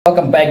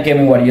Welcome back,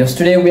 gaming warriors.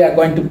 Today we are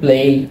going to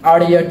play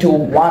Ariyan 2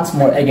 once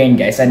more again,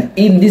 guys, and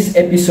in this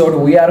episode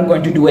we are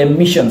going to do a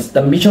missions.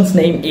 The mission's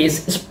name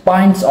is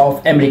Spines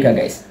of America,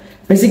 guys.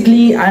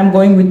 Basically I am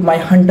going with my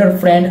hunter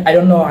friend. I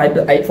don't know,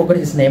 I forgot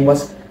his name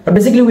was, but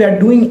basically we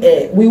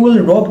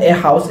will rob a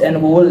house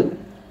and we will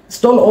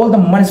steal all the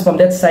monies from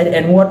that side,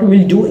 and what we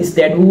will do is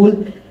that we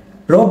will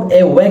rob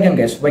a wagon,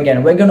 guys,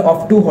 wagon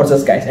of 2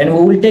 horses, guys, and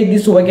we will take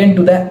this wagon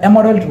to the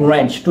Emerald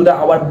Ranch to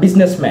our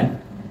businessman,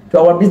 to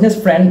our business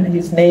friend.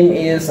 His name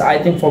is,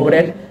 I think, forgot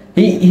it.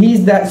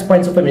 He's the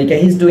Spines of America.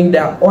 He's doing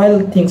the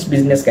oil things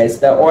business, guys,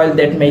 the oil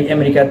that made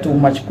America too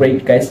much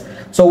great, guys.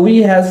 So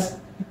me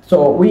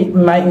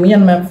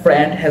and my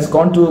friend has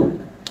gone to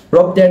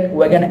rob that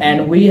wagon,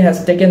 and we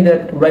has taken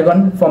that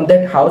wagon from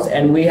that house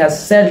and we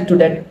has sold to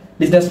that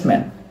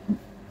businessman.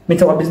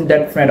 Means our business,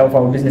 that friend of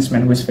our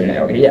businessman who is friend.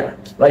 Okay, yeah,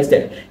 right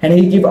there. And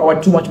he give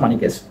our too much money,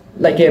 guys,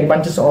 like a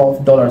bunches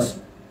of dollars,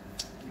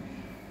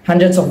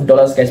 hundreds of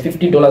dollars, guys,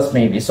 $50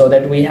 maybe, so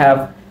that we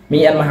have,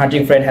 me and my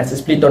hunting friend has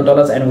split our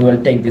dollars and we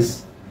will take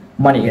this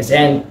money, guys.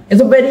 And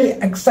it's a very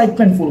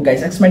excitementful,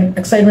 guys,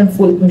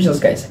 excitementful missions,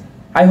 guys.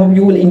 I hope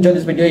you will enjoy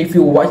this video if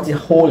you watch the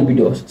whole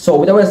video. So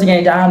without wasting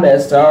any time,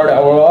 let's start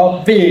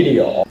our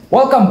video.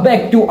 Welcome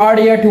back to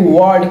Ariyan 2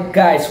 World,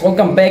 guys.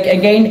 Welcome back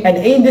again, and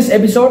in this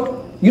episode,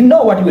 you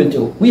know what we will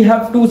do. We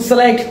have to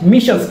select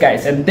missions,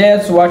 guys, and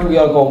that's what we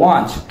are going to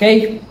watch.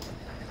 Okay,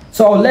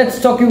 so let's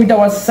talk with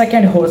our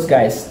second horse,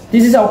 guys.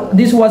 This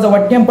was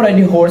our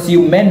temporary horse.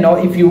 You may know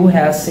if you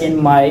have seen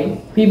my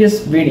previous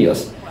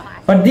videos,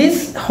 but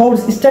this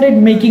horse started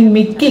making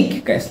me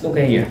kick, guys. Look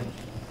at here.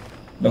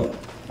 Look,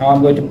 now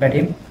I'm going to pet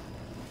him.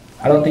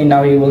 I don't think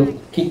now he will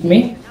kick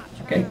me.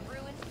 Okay,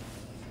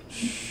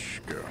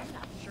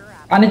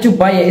 I need to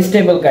buy a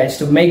stable, guys,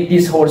 to make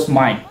this horse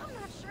mine.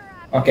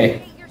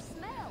 Okay,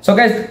 so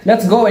guys,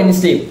 let's go and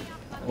sleep.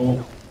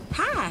 Oh,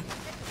 I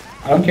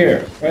don't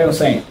care what I'm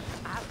saying.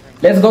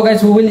 Let's go,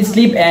 guys. We will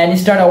sleep and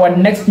start our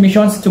next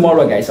missions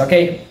tomorrow, guys.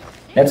 Okay,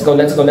 let's go.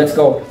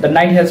 The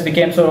night has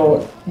become,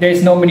 so there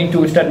is no meaning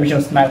to start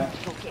missions now.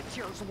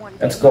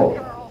 Let's go.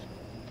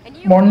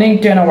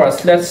 Morning, 10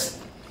 hours. Let's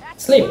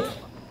sleep.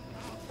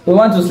 We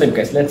want to sleep,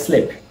 guys. Let's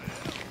sleep.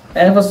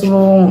 And first of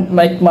all,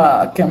 make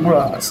my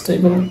camera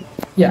stable.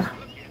 Yeah,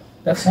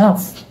 that's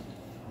enough.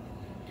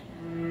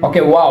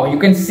 Okay, wow, you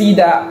can see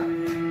the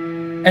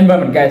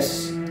environment,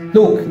 guys.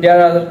 Look, there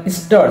are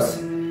stars.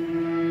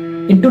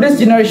 In today's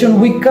generation,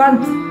 we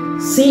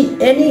can't see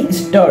any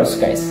stars,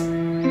 guys.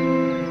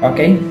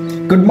 Okay,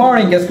 good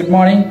morning, guys, good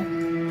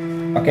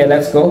morning. Okay,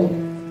 let's go.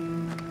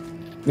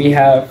 We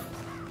have,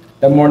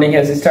 the morning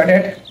has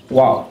started.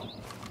 Wow,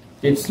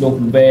 it's look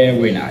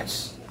very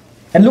nice.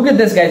 And look at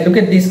this, guys, look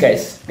at this,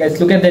 guys,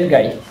 look at that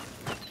guy.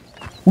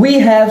 We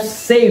have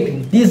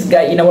saved this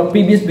guy in our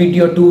previous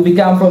video to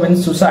become from in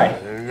suicide.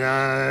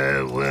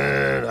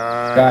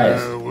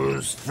 Guys,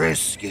 was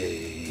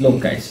frisky.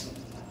 Look, guys,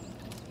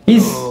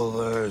 he's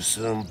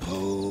some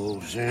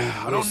potion.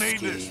 I don't need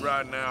this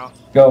right now.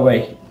 go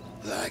away.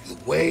 Like the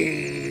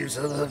waves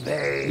of the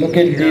bay. Look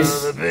at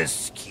this. The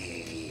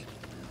biscuit.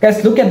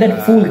 Guys, look at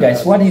that fool,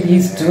 guys. What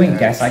he's doing,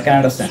 guys, I can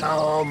understand.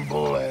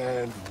 Tumble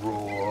and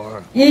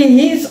roar.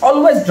 He's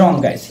always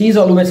drunk, guys. He's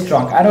always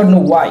drunk. I don't know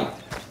why,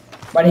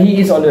 but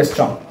he is always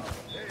drunk.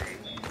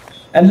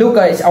 And look,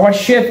 guys, our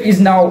chef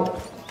is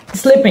now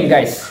sleeping,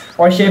 guys.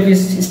 Our chef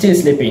is still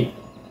sleeping.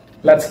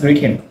 Let's greet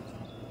him.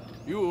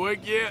 You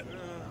awake yet?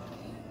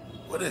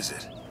 What is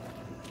it?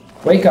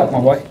 Wake up,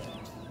 my boy.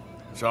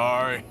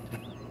 Sorry.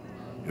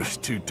 It was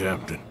too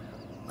tempting.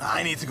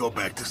 I need to go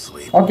back to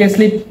sleep. Okay,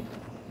 sleep.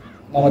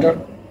 No matter.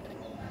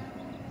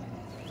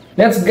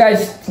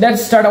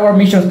 Let's start our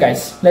missions,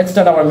 guys. Let's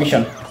start our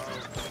mission.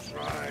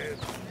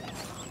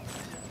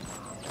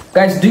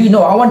 Guys, do you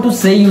know, I want to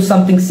say you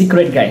something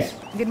secret, guys.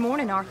 Good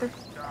morning, Arthur.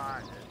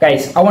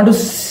 Guys, I want to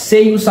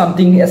say you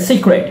something, a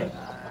secret.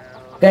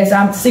 Guys,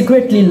 I'm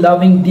secretly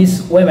loving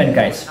this woman,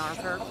 guys.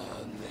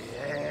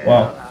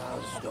 Wow.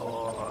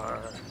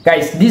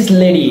 Guys, this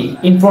lady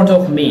in front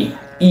of me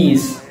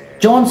is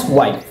John's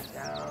wife,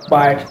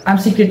 but I'm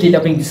secretly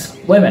loving this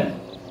woman.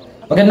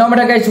 Okay, no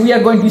matter, guys, we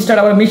are going to start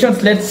our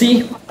missions. Let's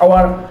see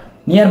our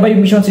nearby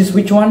missions is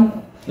which one.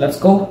 Let's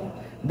go.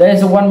 There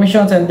is one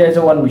mission and there is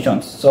one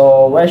mission.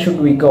 So where should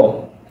we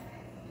go?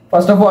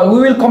 First of all,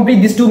 we will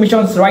complete these 2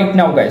 missions right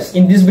now, guys.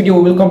 In this video,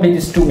 we will complete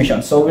these 2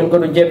 missions. So we'll go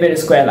to Javier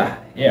Escuela.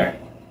 Here.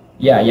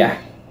 Yeah.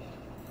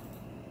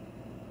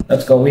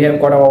 Let's go. We have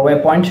got our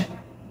waypoint.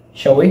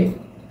 Shall we?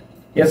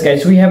 Yes,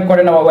 guys, we have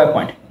gotten our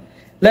waypoint.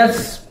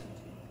 Let's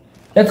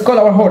call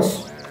our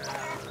horse.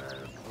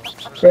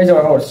 Where is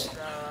our horse?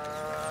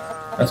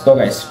 Let's go,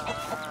 guys.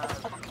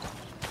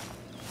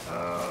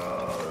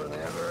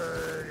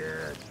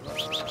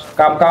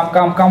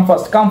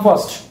 Come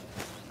first.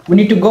 We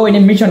need to go in a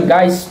mission,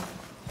 guys.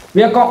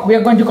 We are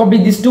going to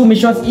complete these 2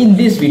 missions in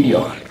this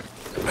video.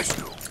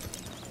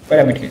 Wait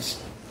a minute, guys.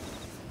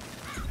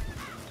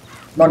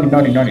 No need.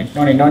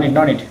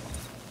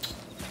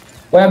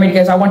 Wait a minute,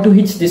 guys, I want to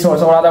hitch this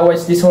horse, or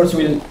otherwise this horse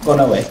will go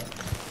away.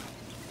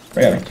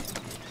 Wait a minute.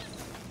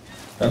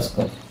 Let's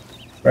go.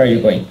 Where are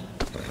you going?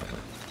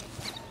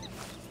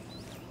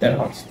 That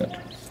horse, that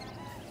horse.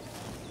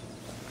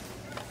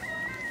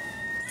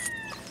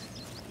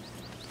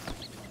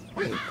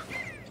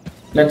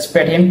 Let's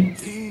pet him.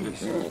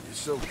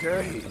 It's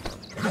okay.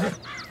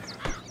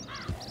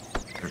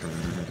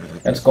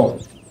 Let's go.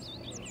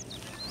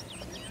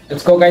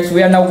 Let's go, guys.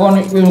 We are now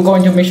going. We will go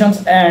into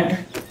missions, and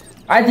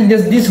I think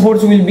this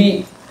horse will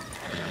be.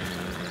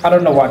 I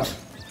don't know what.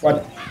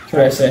 What should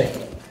I say?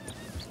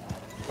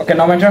 Okay,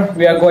 no matter.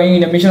 We are going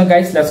in a mission,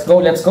 guys. Let's go.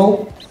 Let's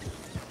go.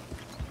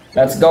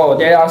 Let's go.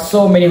 There are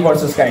so many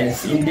horses,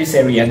 guys, in this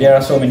area. There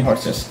are so many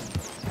horses.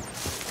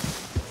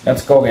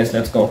 Let's go, guys.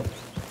 Let's go.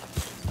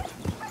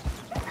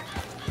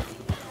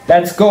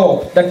 Let's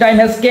go. The time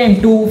has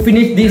came to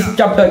finish this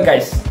chapter,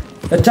 guys.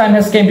 The time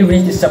has came to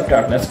finish this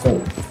chapter. Let's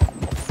go.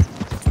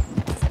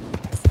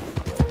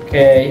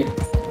 Okay.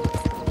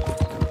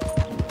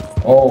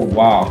 Oh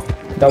wow.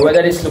 The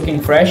weather is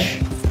looking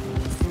fresh.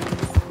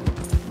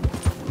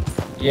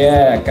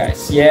 Yeah,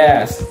 guys.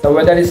 Yes. The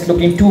weather is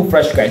looking too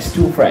fresh, guys.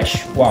 Too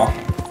fresh. Wow.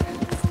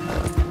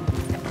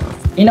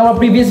 In our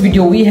previous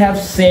video, we have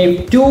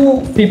saved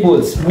two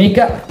peoples,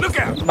 Micah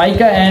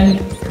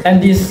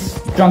and this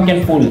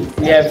drunken fool.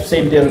 We have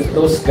saved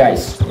those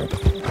guys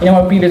in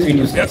our previous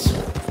videos, guys.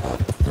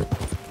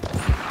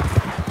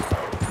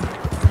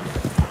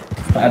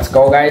 Let's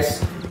go,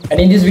 guys. And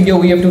in this video,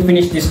 we have to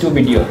finish these two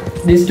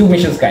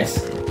missions,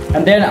 guys.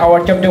 And then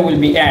our chapter will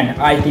be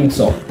end. I think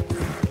so.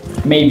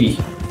 Maybe.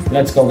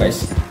 Let's go,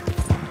 guys.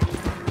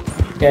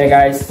 Okay,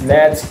 guys.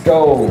 Let's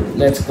go.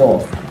 Let's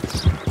go.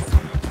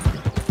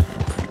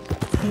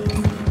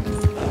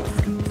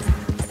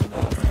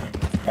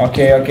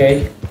 Okay,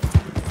 okay.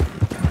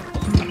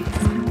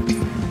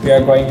 We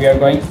are going, we are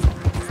going.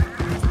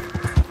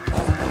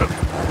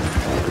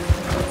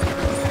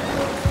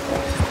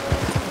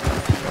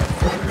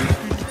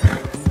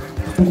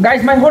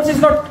 Guys, my horse is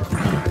not.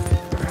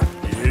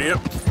 Yep.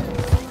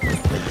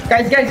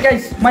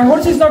 Guys, my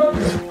horse is not.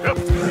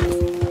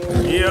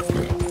 Yep.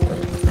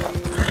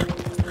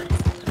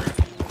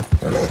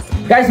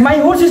 Guys, my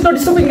horse is not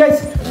stopping,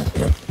 guys.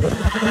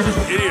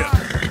 Idiot.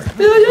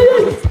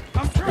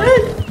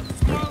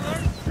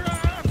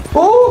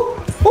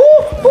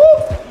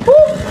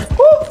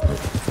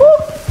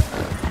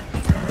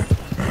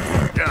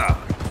 Yeah.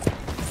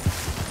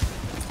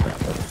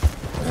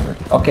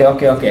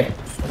 Okay.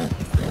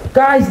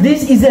 Guys,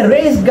 this is a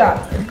race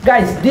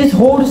guys, this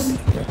horse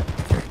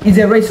is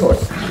a race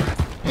horse.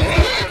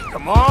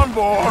 Come on,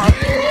 boy.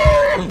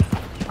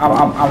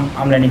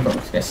 I'm learning from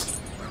this,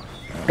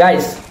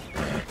 guys.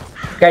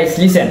 Guys,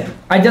 listen.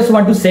 I just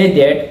want to say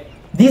that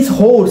this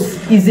horse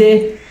is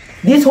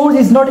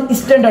not a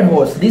standard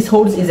horse. This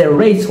horse is a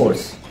race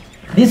horse.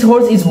 This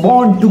horse is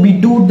born to be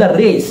do the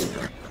race.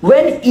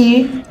 When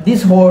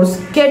this horse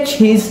catch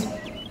his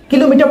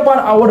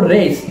km/h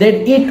race,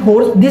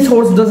 this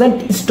horse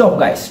doesn't stop,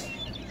 guys.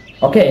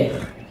 Okay,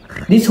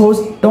 this horse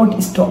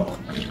don't stop.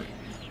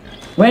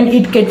 When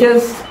it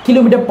catches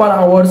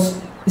km/h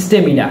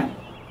stamina,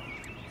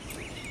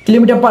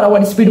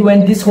 km/h speed,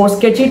 when this horse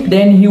catch it,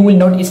 then he will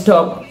not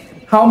stop.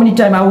 How many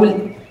time I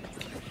will,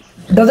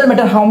 doesn't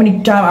matter how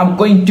many time I'm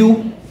going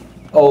to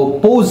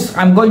pause,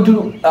 I'm going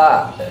to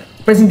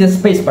pressing the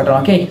space button.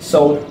 Okay,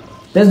 so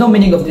there's no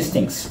meaning of these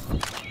things.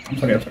 I'm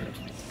sorry.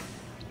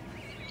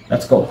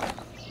 Let's go.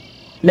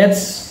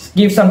 Let's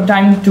give some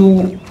time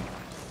to.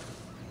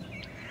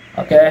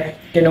 Okay,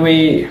 can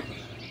we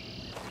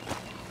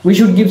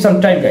should give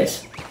some time,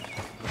 guys.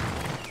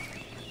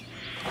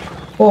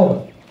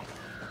 Oh,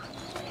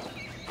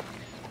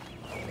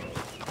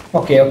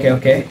 okay.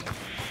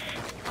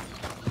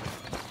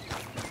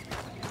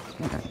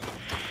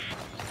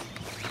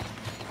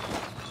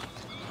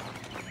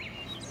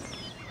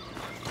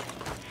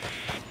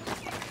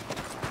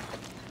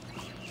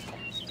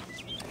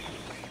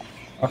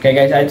 Okay,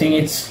 guys, I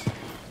think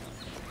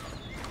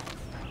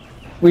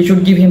we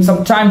should give him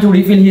some time to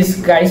refill his,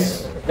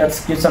 guys.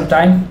 Let's give some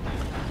time.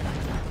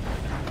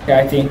 Okay,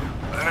 I think.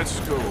 Let's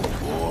go,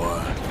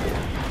 boy.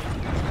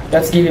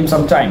 Let's give him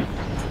some time.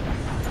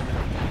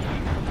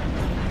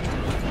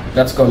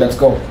 Let's go.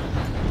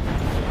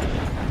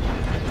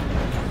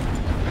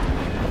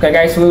 Okay,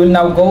 guys, we will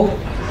now go.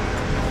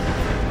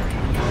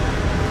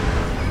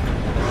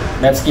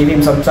 Let's give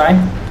him some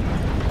time.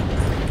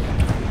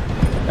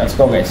 Let's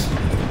go, guys.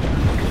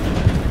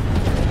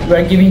 We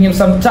are giving him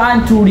some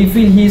time to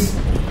refill his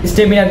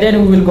stamina,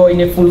 then we will go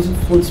in a full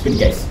speed,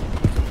 guys.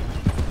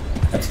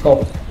 Let's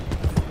go.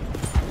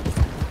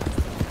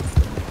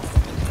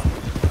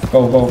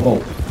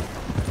 Go.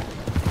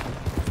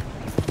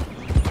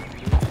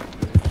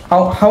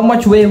 How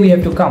much way we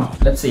have to come?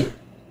 Let's see.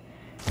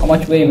 How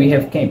much way we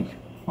have came.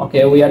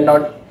 Okay, we are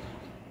not.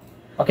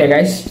 Okay,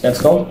 guys, let's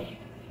go.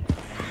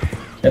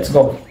 Let's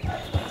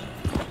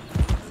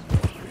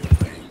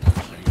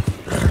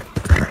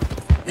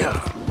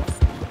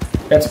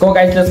go,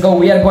 guys. Let's go.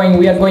 We are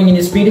going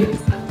in speed.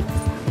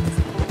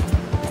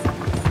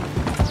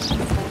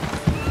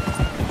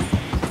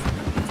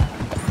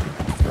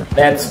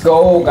 Let's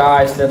go,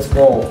 guys. Let's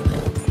go.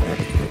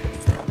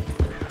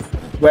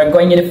 We're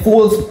going in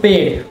full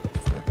speed.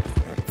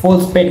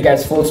 Full speed,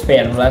 guys, full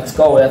speed. Let's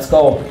go, let's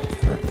go.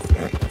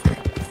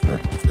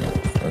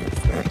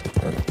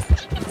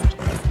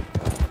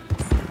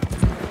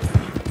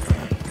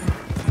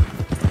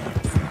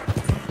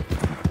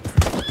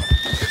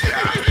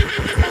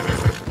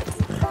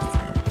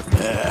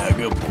 Yeah,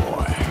 good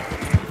boy.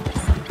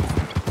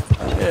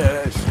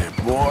 Yeah, that's it,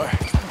 boy.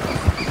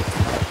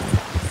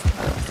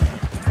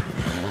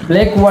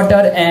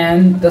 Blackwater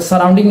and the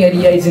surrounding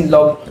area is in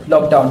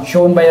lockdown,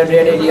 shown by a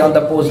red area on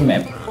the post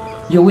map.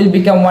 You will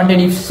become wanted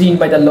if seen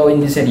by the law in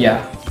this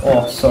area.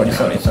 Oh, sorry.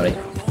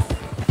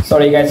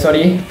 Sorry guys,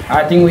 sorry.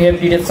 I think we have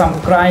did some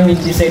crime in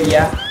this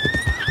area.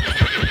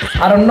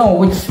 I don't know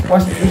which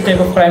type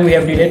of crime we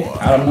have did.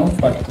 I don't know,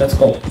 but let's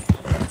go.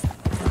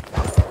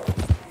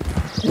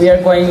 We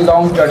are going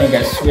long journey,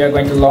 guys. We are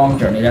going to long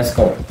journey. Let's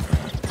go.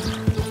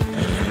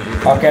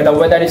 Okay, the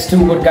weather is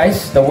too good,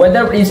 guys. The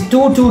weather is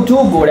too good.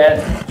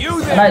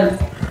 You there?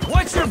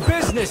 What's your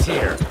business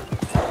here?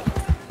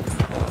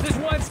 This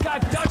one's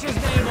got Dutch's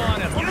name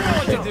on him. You know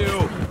what to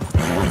do.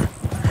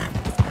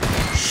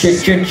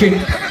 Shit.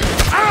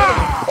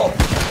 Oh.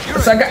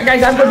 So,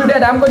 guys, I'm going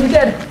to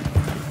dead.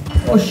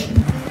 Oh shit.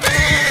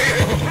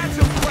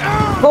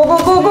 Go.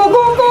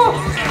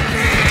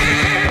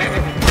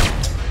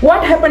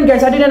 What happened,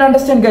 guys? I didn't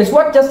understand, guys.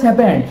 What just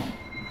happened?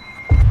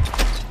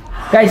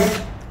 Guys.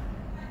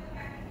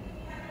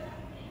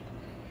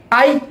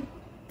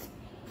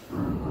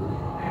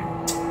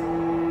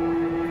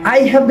 I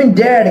have been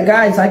dead,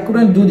 guys. I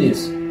couldn't do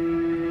this.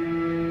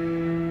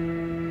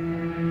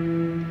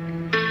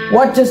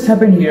 What just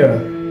happened here?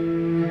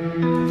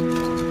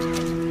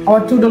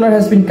 Our $2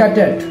 has been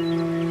cutted.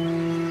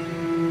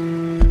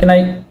 Can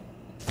I?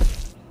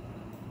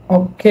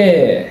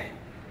 Okay.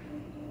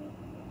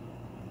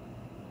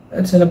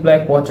 It's in a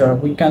black water.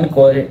 We can't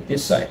go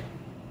this side.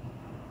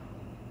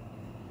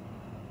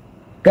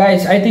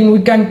 Guys, I think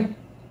we can't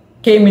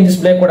came in this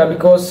black water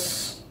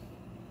because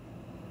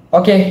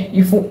okay,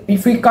 if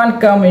we can't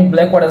come in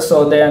black water,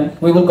 so then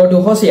we will go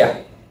to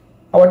Hosea.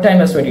 Our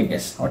time is wasted,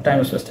 guys. Our time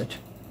is wasted.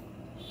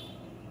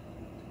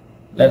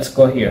 Let's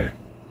go here.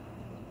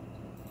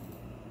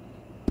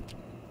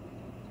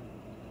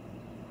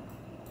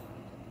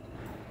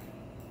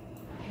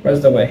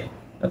 Where's the way?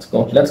 Let's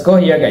go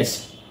here,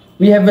 guys.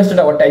 We have wasted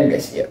our time,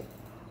 guys, here.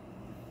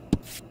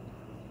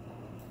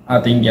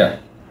 I think, yeah.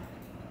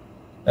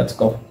 Let's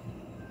go.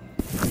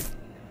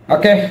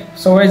 Okay,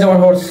 so where is our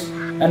horse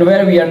and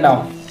where we are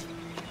now?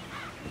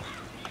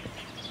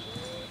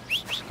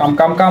 Come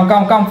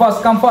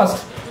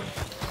fast.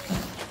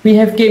 We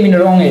have came in the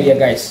wrong area,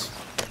 guys.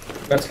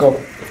 Let's go.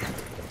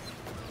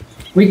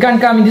 We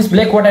can't come in this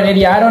blackwater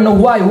area. I don't know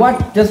why.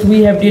 What just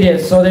we have did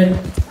it so that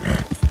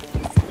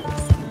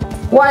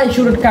why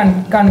should it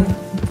can't come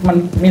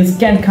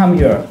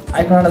here?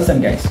 I don't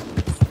understand, guys.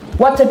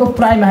 What type of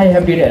crime I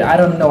have did it? I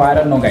don't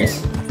know,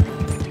 guys.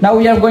 Now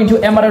we are going to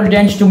Emerald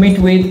Ranch to meet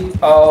with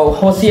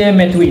Hosea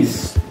and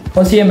Hewies.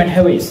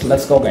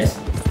 Let's go, guys.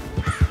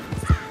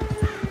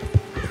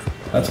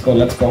 Let's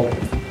go.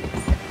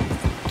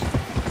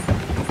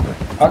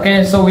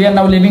 Okay, so we are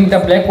now leaving the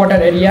Blackwater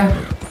area.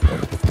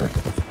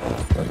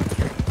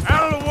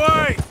 Out of the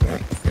way!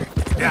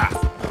 Yeah.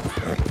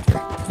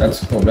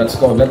 Let's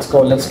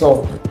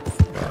go.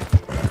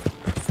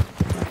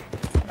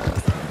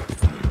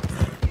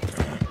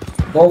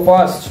 Go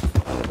fast.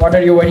 What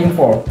are you waiting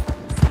for?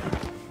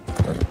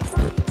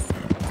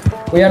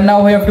 We are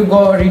now have to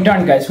go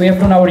return, guys. We have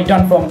to now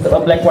return from the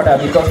Blackwater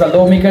because the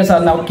lawmakers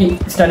are now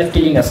started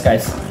killing us,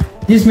 guys.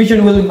 This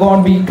mission will go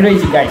on be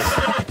crazy, guys.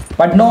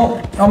 But no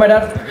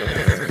matter.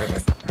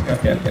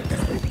 Okay.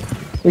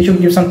 We should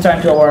give some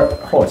time to our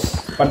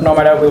horse. But no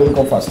matter, we will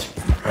go first.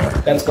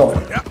 Let's go.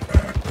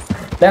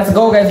 Let's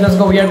go, guys. Let's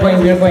go. We are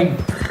going. There, boy.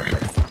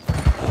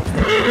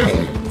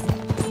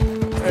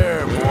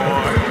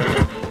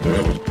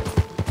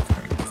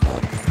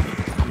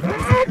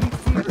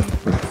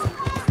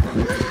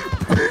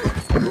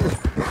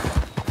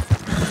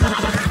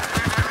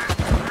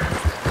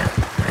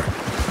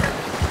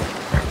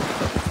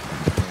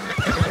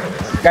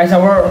 Guys,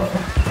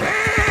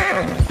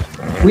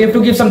 we have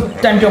to give some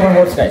time to our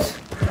horse, guys.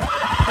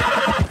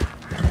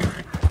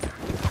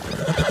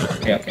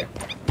 Okay.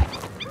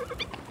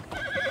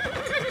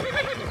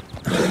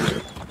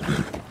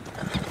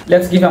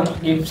 Let's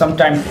give some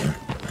time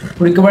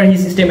to recover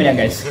his stamina,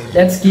 guys.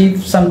 Let's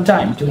give some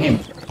time to him.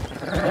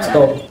 Let's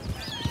go.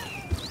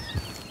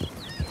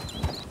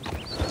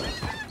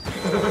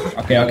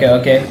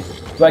 Okay.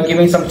 We are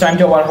giving some time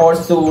to our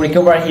horse to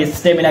recover his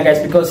stamina, guys,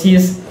 because he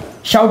is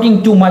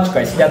shouting too much,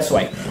 guys. That's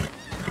why.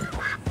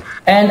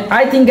 And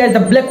I think, guys, the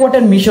Blackwater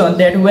mission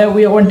that where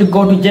we want to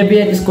go to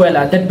JBL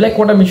Escuela, that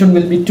Blackwater mission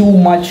will be too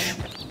much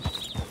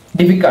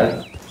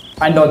difficult.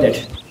 I know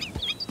that.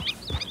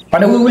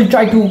 But we will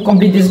try to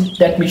complete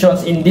that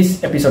missions in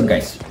this episode,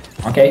 guys.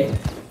 Okay?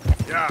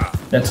 Yeah.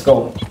 Let's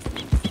go.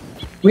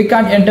 We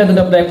can't enter to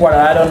the Blackwater.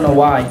 I don't know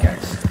why,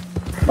 guys.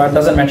 But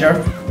doesn't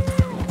matter.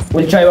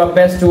 We'll try our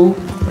best to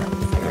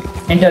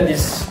enter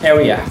this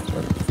area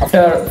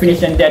after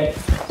finishing that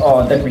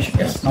Oh, that mission.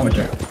 Yes, no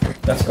matter.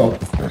 Let's go.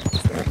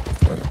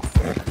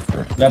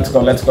 Let's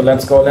go. Let's go.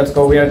 Let's go. Let's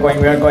go. We are going.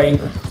 We are going.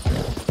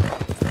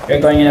 We are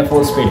going in a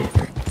full speed.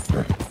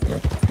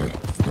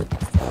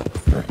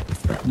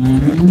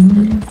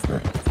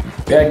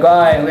 We are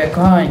going. We are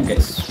going,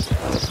 guys.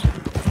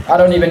 I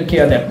don't even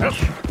care that much.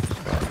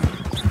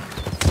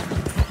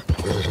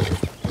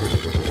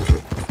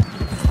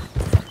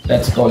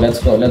 Let's go. Let's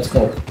go. Let's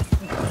go.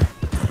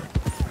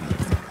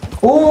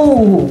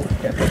 Ooh.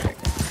 Yeah.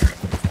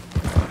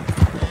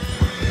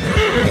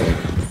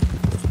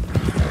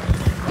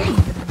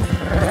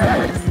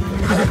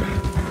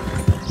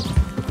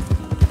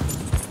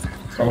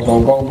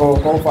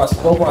 Go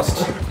fast, go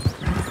fast.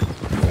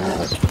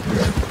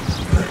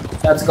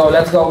 Let's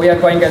go. We are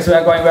going, guys. We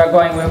are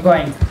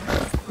going.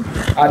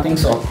 I think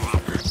so.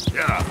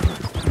 Yeah.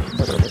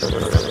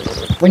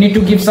 We need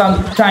to give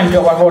some time to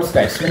our horse,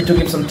 guys. We need to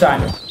give some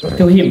time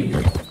to him.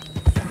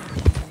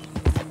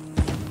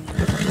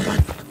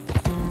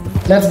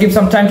 Let's give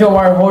some time to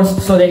our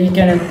horse so that he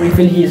can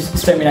refill his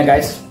stamina,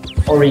 guys.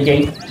 Or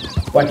regain.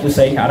 What you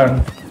say? I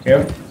don't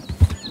care.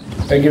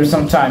 We'll give him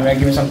some time. We'll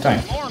give him some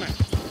time.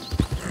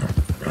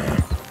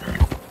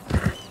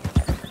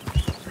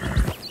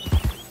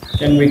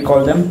 Can we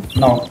call them?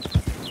 No.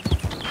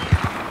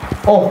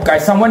 Oh,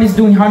 guys, someone is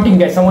doing hunting,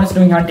 guys. Someone is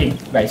doing hunting,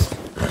 guys.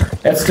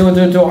 That's too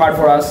hard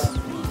for us.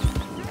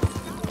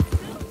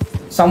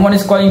 Someone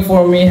is calling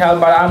for me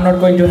help, but I'm not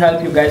going to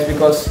help you guys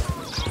because.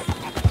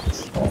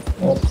 Open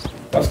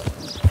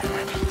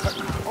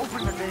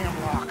the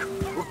damn lock.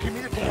 Or give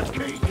me the damn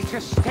key. It's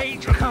a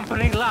stage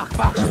company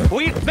lockbox.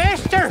 We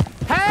mister.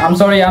 I'm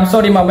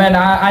sorry, my man.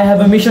 I have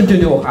a mission to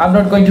do. I'm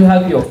not going to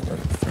help you.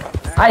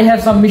 I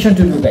have some mission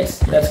to do, guys.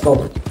 Let's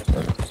go.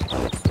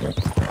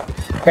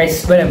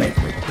 Guys, wait a minute.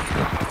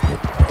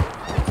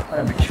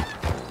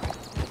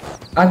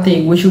 I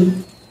think we should.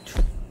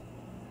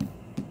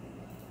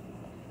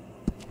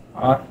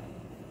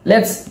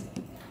 Let's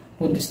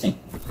put this thing.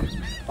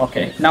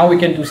 Okay, now we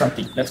can do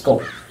something. Let's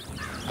go.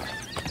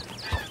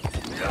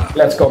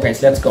 Let's go,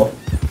 guys. Let's go.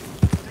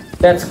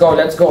 Let's go.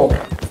 Let's go.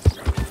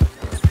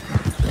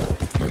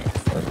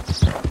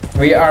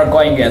 We are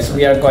going, guys.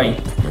 We are going.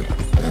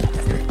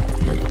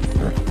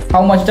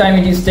 How much time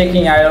it is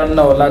taking, I don't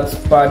know.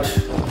 But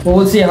we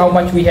will see how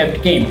much we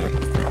have gained.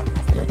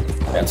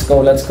 Let's go.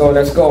 Let's go.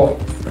 Let's go.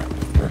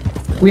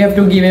 We have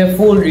to give a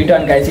full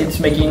return, guys. It's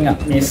making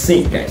me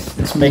sick, guys.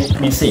 It's making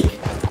me sick.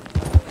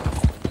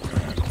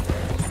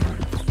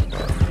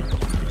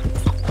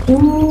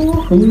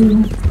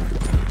 Ooh.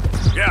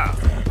 Yeah.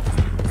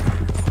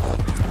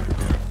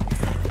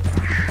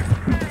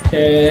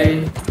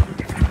 Okay.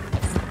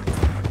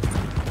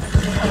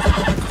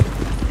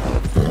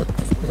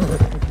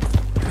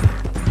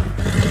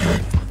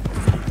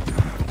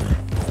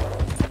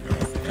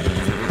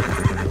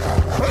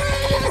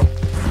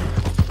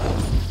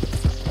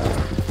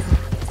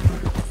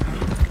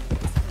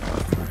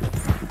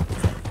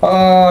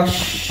 Oh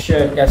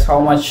shit, guys, how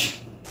much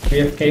we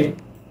have came?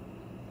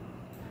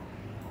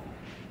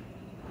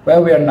 Where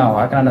we are now,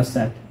 I can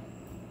understand.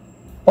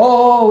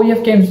 Oh, we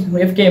have came.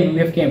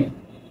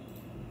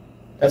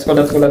 Let's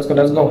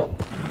go.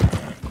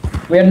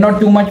 We are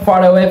not too much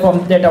far away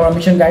from that our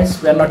mission,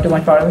 guys. We are not too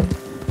much far away.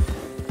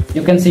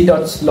 You can see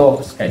it slow,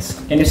 guys.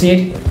 Can you see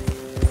it?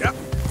 Yep.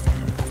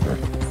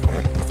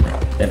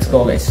 Let's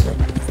go, guys.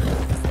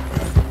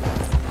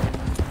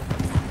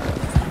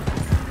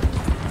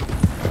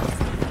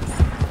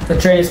 The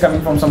train is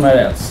coming from somewhere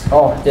else.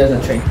 Oh, there's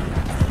a train.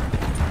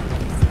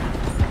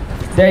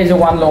 There is a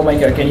one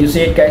lawmaker. Can you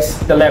see it, guys?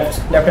 The left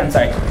hand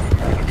side.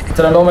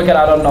 So the lawmaker,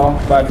 I don't know,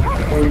 but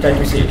we'll try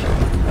to see it.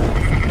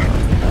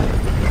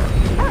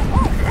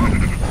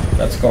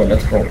 Let's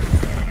go.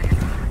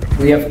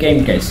 We have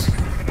game, guys.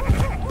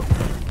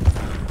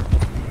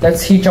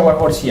 Let's hitch our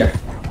horse here,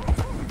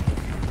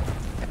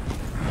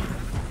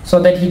 so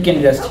that he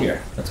can rest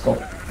here. Let's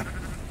go.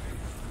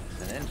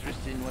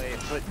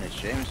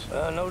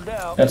 No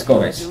doubt. Let's go,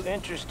 guys.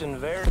 Interesting,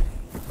 very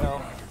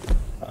well.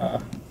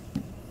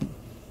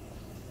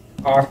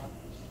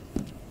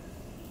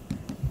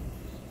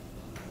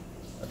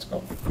 Let's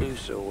go. Do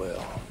so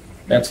well.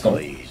 Let's go.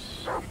 Please.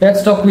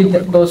 Let's talk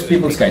with those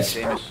people, guys.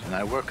 And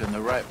I work in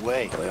the right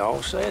way. They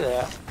all say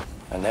that.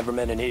 I never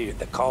met an idiot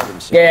that called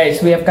himself.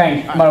 Guys, we have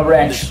kind of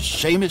ranch.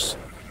 Seamus,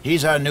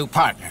 he's our new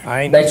partner.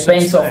 I ain't The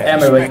expense of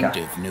America.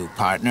 Prospective new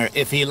partner,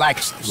 if he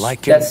likes us.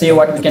 like Let's see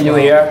what we can do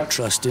here.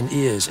 Trusting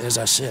is, as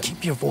I said,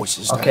 keep your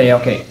voices down.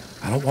 Okay.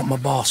 I don't want my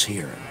boss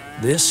hearing.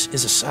 This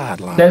is a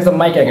sideline. There's the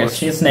Micah, guys.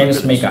 His name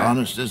is Micah.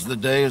 Honest as the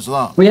day is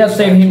long. We have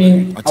saved him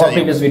in I'll tell our you,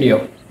 previous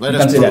video. Let You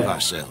us can see prove that.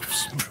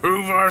 ourselves.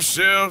 Prove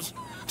ourselves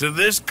to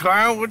this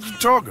clown? What you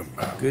talking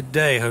about? Good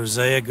day,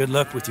 Hosea. Good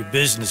luck with your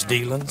business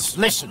dealings.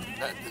 Listen,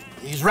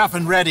 he's rough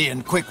and ready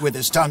and quick with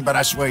his tongue, but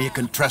I swear you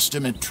can trust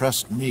him and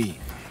trust me.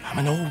 I'm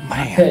an old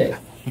man. Hey.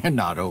 You're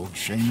not old,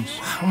 Seamus.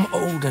 I'm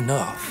old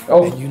enough.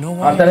 Oh, And you know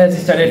what? after that he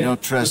started. You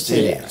don't trust to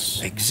see.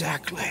 idiots.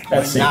 Exactly.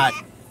 Let's see. Not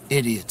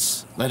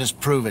idiots. Let us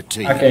prove it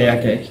to you.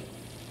 Okay.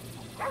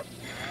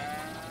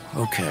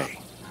 Okay.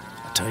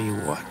 I'll tell you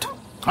what.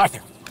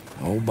 Arthur.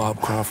 Old Bob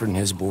Crawford and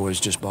his boys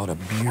just bought a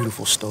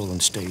beautiful stolen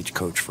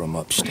stagecoach from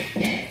upstate.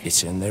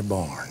 It's in their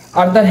barn.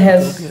 Arthur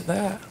has... Look at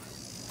that.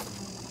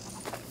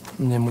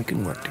 And then we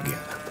can work together.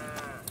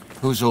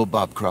 Who's old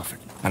Bob Crawford?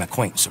 An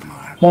acquaintance of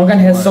mine. Morgan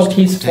has soaked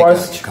his Take out the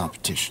first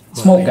competition.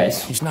 smoke,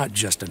 guys. He's not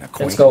just an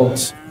Let's go.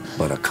 acquaintance,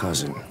 but a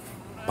cousin.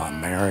 By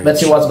marriage. Let's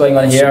see what's going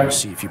on here.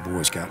 See if you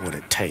boys got what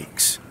it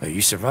takes.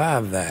 You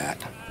survive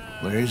that.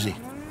 Where is he?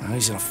 Well,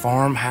 he's in a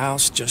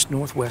farmhouse just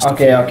northwest of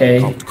Okay, here okay.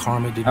 called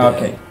Carmi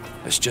Okay.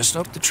 It's just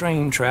up the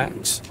train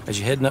tracks as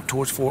you're heading up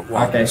towards Fort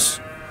Wallace.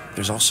 Okay.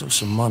 There's also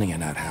some money in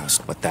that house,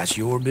 but that's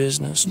your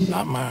business,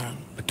 not mine.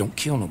 But don't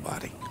kill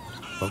nobody.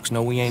 Folks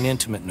know we ain't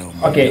intimate no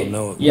more. Okay. They'll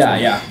know it was Yeah,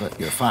 me. yeah. But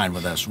you're fine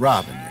with us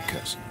robbing your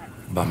cousin.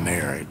 By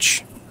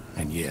marriage.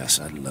 And yes,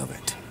 I'd love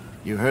it.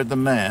 You heard the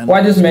man.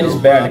 Why this man is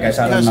Go bad, rob guys? his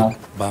I don't cousin. know.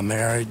 By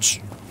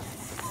marriage.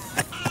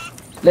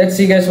 Let's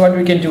see, guys, what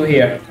we can do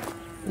here.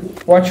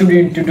 What should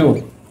we need to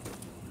do?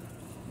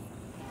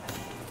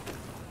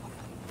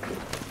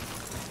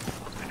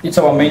 It's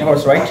our main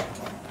horse, right?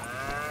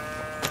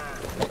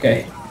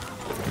 Okay.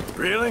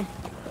 Really?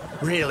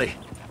 Really?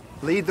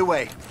 Lead the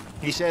way.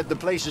 He said the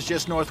place is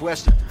just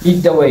northwest.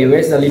 Lead the way.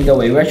 Where's the lead the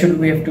way? Where should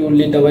we have to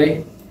lead the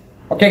way?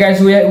 Okay,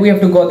 guys, we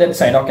have to go that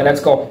side. Okay,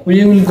 let's go.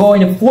 We will go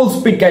in full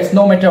speed, guys,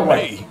 no matter what.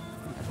 Hey,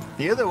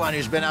 You're the one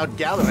who's been out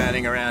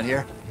gallivanting around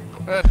here.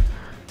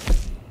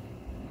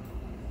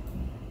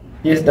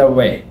 This is the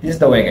way. This is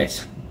the way,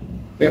 guys.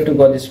 We have to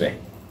go this way.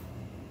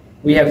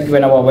 We have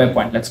given our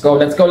waypoint. Let's go,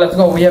 let's go, let's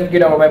go. We have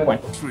given our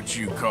waypoint. that's what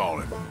you call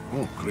it.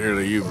 Well,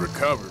 clearly you've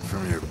recovered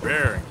from your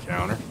bear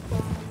encounter.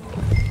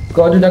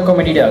 Go to the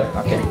comedy dell.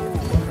 Okay.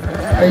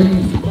 Hey.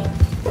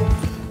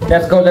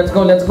 Let's go, let's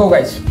go, let's go,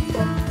 guys.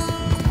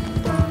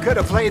 Could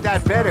have played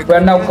that better. We're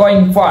now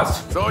going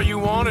fast. Thought you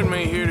wanted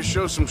me here to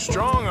show some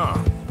strong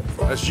arm.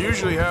 That's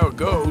usually how it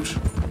goes.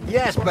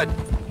 Yes, but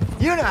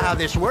you know how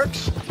this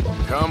works.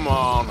 Come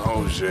on,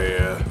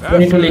 Hosea. We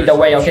need to lead the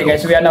way. Okay,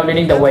 guys, we are now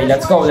leading the way.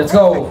 Let's go, let's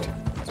go.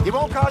 It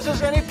won't cause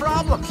us any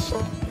problems.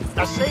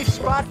 A safe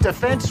spot to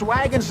fence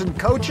wagons and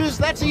coaches,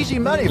 that's easy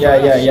money for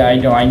us. Yeah,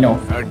 I know.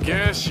 I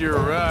guess you're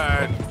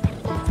right.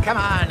 Come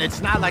on,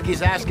 it's not like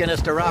he's asking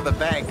us to rob a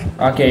bank.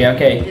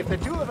 Okay. If the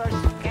two of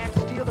us can't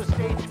steal the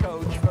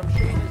stagecoach from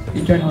Shane...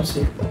 You join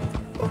Jose.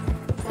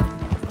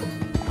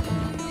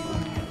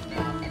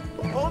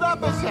 Hold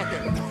up a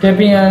second.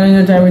 Keeping in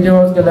the time with your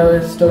horse, that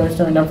is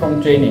stamina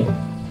from training.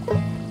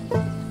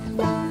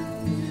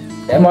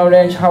 Emma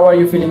Ranch, how are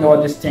you feeling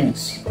about these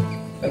things?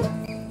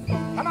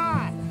 Come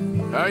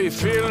on. How you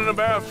feeling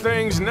about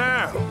things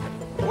now?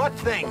 What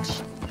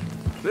things?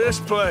 This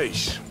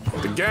place,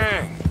 the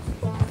gang.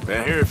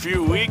 Been here a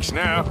few weeks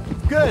now.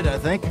 Good, I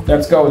think.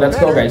 Let's go,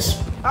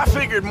 guys. I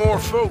figured more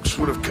folks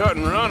would have cut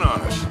and run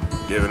on us,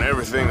 given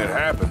everything that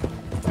happened.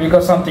 We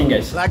got something,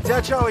 guys. Like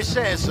Dutch always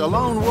says, a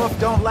lone wolf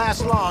don't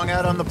last long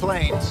out on the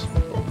plains.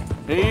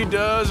 He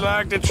does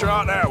like to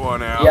trot that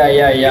one out.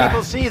 Yeah.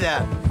 People see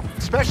that,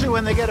 especially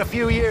when they get a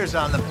few years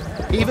on them.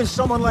 Even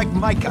someone like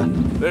Micah.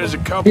 There's a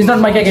couple. He's not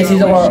of Micah, guys. He's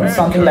folks about I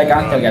something wish like had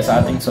Uncle, cut guys.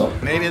 I think so.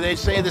 Maybe they'd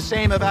say the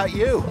same about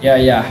you.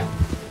 Yeah.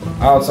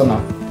 I also know.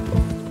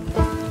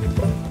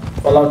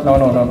 Fall out.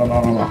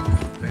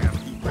 No.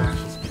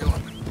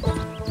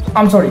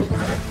 I'm sorry.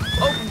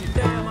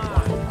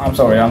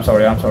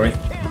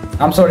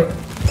 I'm sorry.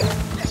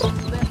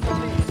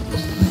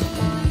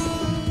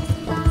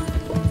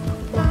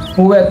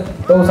 Who were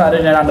those? I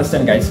didn't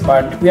understand, guys.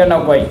 But we are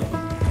now going.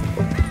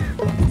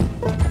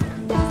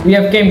 We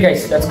have game,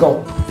 guys. Let's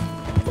go.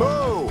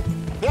 Whoa!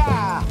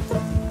 Yeah!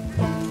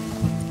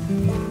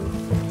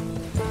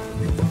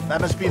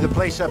 That must be the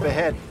place up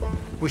ahead.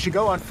 We should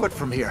go on foot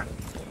from here.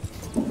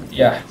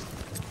 Yeah.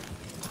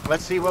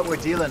 Let's see what we're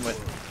dealing with.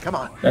 Come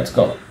on. Let's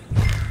go.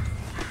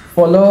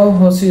 Follow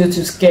Hosea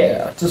to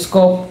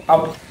scope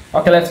out.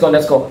 Okay, let's go.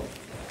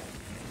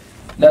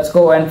 Let's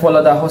go and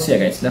follow the Hosea,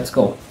 guys. Let's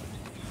go.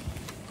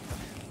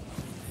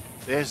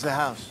 There's the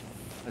house.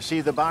 I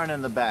see the barn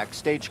in the back.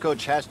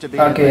 Stagecoach has to be.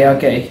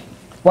 Okay.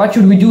 What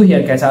should we do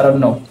here, guys? I don't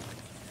know.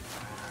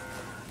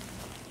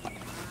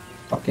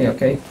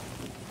 Okay.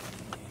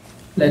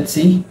 Let's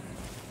see.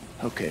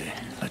 Okay,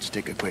 let's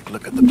take a quick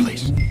look at the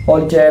place.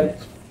 Hold tab.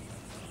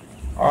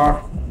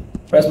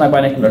 Where's my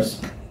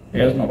binoculars?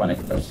 Here's no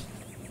binoculars.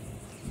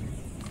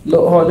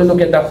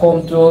 Look at the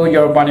home through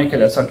your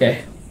binoculars.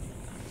 Okay.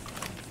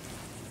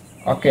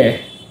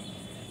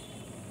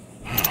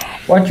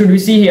 What should we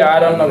see here? I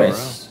don't know,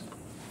 guys.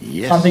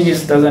 Yes. Something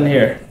doesn't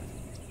here.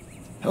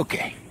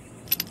 Okay.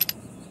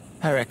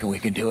 I reckon we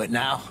can do it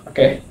now.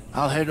 Okay.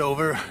 I'll head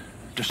over,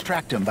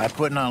 distract him by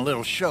putting on a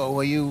little show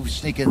while you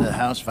sneak into the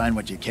house, find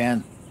what you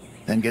can,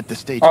 then get the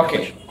stagecoach.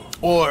 Okay.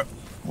 Or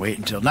wait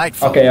until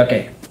nightfall.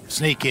 Okay.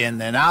 Sneak in,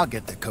 then I'll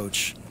get the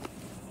coach.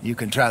 You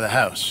can try the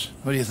house.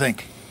 What do you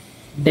think?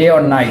 Day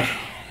or night?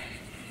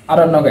 I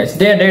don't know, guys.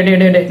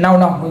 Day.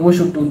 Now. We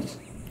should do this.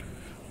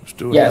 Let's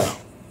do it. Yes.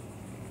 now.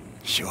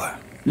 Sure.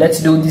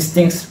 Let's do these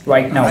things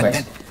right now, All right,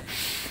 guys. then.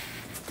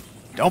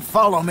 Don't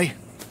follow me.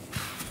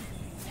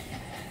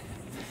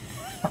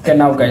 Okay,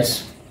 now,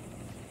 guys.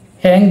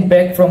 Hang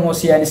back from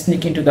Hosea and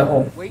sneak into the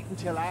home. Wait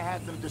until I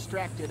have them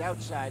distracted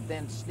outside,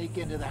 then sneak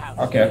into the house.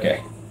 Okay,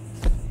 okay.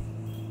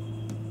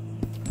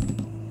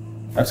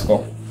 Let's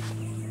go.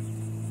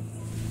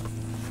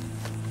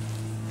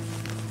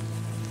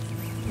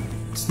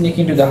 Sneak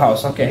into the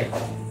house, okay.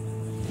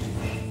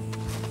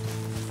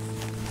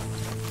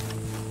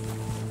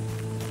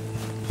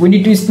 We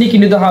need to sneak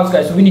into the house,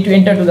 guys. We need to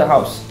enter to the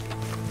house.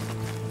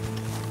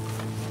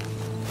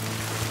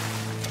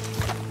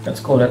 Let's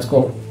go, let's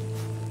go.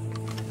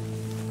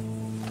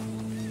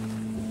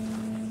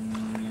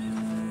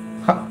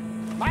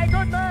 My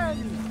good man!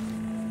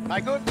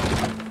 My good...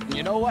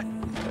 You know what?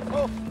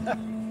 Oh,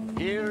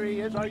 here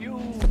he is. Are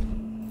you...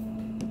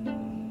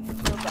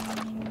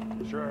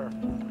 Sure.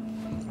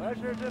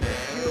 Pleasure to meet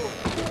you.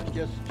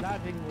 Just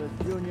chatting with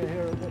Junior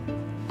here a bit.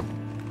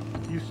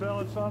 You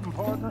selling something,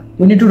 partner?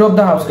 We need to rob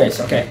the house, guys.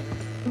 Okay.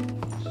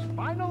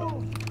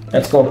 Spinal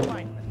Let's go.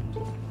 alignment.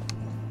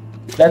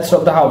 Let's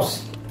rob the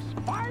house.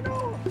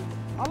 Spinal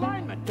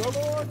alignment. The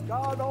Lord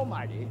God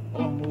Almighty.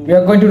 We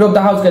are going to rob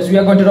the house, guys. We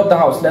are going to rob the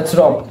house. Let's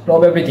rob.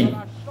 Rob everything.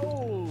 Our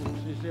souls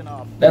is in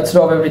our... Let's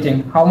rob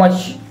everything. How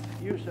much?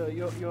 You, sir,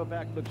 your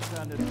back looks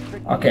kind of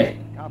tricky. Okay.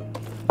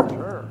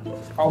 Sure.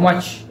 How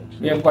much?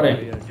 We have got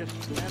it. Just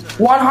stand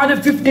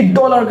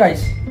 $150,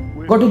 guys.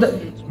 Go to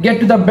the... Get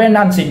to the band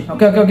dancing.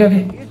 Okay, okay, okay,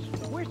 okay. It's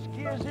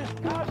whiskey is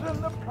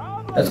causing the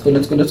problem. Let's go,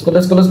 let's go, let's go,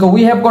 let's go, let's go.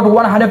 We have got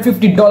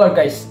 $150,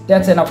 guys.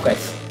 That's enough,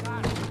 guys.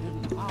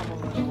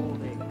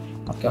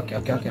 Okay, okay,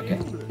 okay, okay, okay.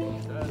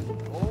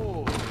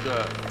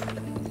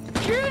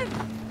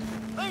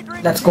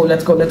 Let's go,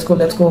 let's go, let's go,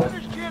 let's go.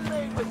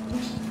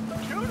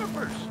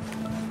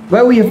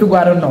 Where we have to go,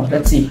 I don't know.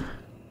 Let's see.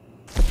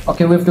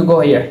 Okay, we have to go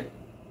here.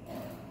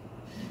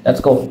 Let's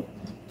go.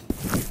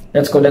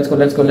 Let's go, let's go,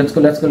 let's go, let's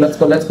go, let's go, let's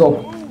go, let's go.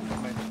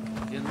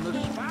 In the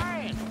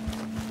spine.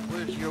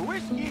 With your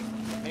whiskey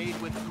made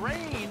with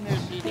grain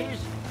as it is,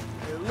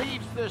 it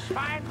leaves the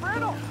spine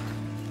brittle.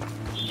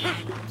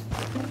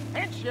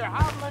 Hence your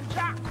hobbling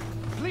jock.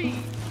 Please.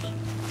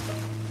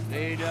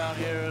 Stay down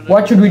here.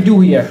 What should we do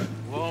here?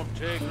 Won't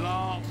take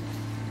long.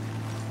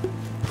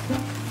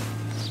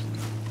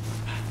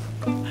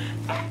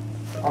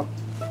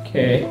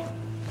 Okay.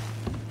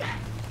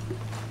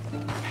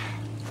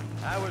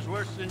 I was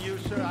worse than you,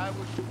 sir. I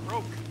was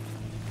broke.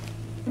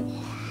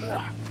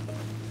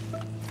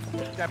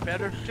 Is that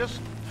better? Just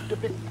a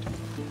bit.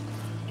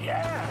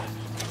 Yeah.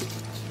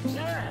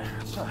 Yeah.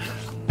 A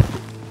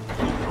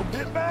little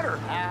bit better.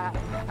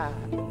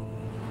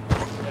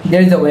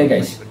 There is a way,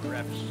 guys. The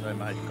reps, I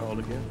might call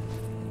again.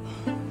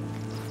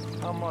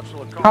 How much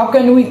will it cost? How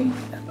can we... I'm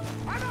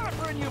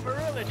offering you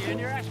virility and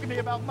you're asking me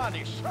about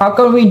money. How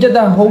can we enter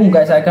the home,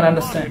 guys? I can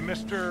understand.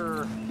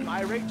 Mr.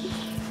 My rates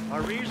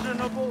are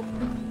reasonable.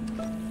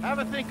 Have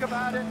a think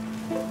about it.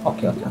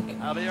 Okay, okay, okay.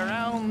 I'll be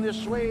around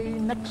this way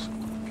next.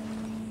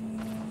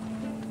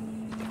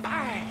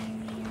 Bye,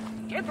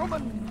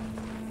 gentlemen.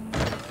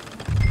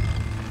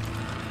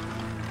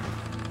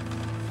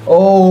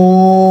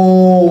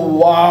 Oh,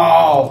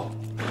 wow.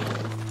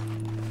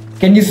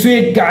 Can you see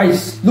it,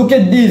 guys? Look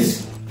at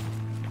this.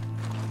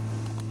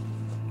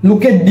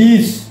 Look at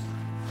this.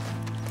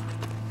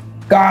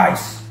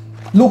 Guys,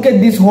 look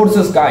at these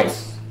horses,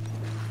 guys.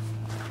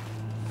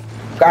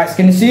 Guys,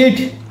 can you see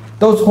it?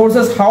 Those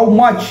horses, how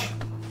much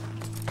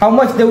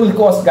they will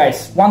cost,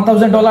 guys?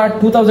 $1,000,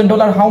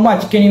 $2,000, how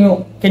much? Can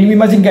you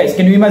imagine, guys?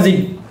 Can you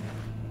imagine?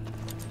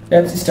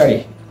 Let's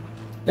study.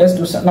 Let's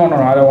do some. No,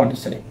 I don't want to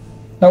study.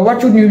 Now what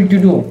should we need to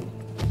do?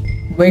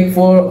 Wait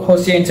for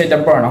Hosea inside the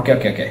barn.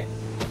 Okay.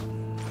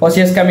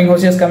 Hosea's coming.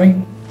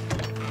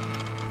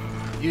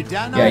 You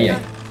done? Yeah.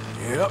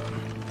 Yep.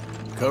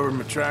 Covered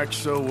my tracks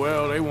so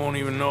well, they won't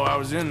even know I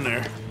was in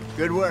there.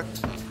 Good work.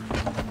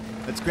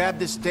 Let's grab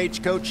this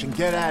stagecoach and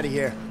get out of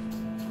here.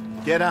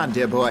 Get on,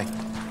 dear boy.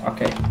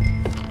 Okay.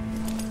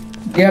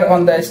 Get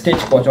on the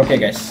stagecoach. Okay,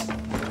 guys.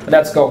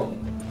 Let's go.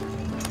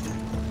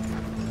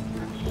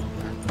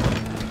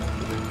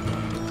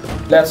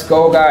 Let's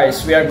go,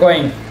 guys. We are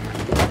going.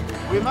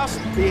 We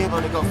must be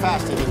able to go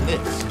faster than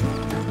this.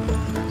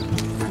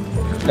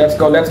 Let's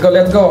go.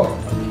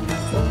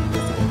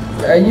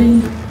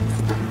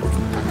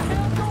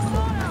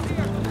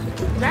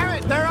 Damn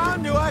it, they're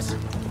on to us.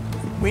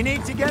 We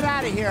need to get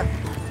out of here.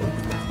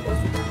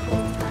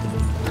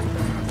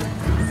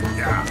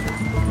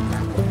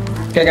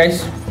 Okay,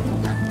 guys.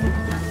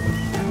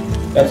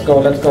 Let's go.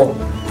 Let's go,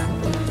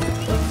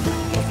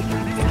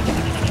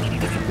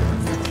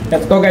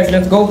 guys.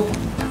 Let's go.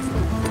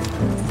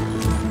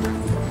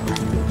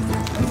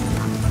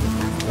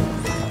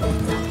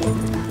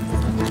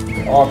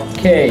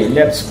 Okay,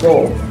 let's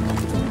go.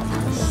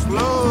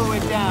 Slow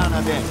it down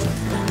a bit.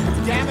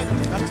 Damn it,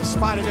 must have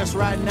spotted us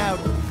riding out.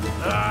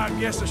 I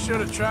guess I should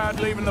have tried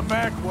leaving the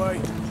back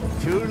way.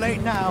 Too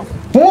late now.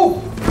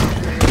 Move!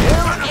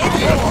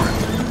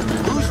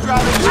 Who's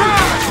driving?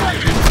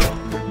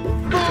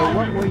 So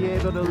what were you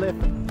able to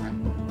lift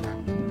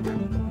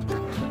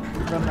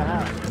from the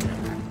house?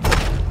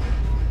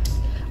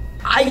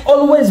 I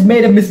always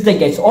made a mistake,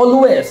 guys. I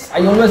always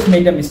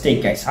made a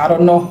mistake, guys. I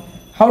don't know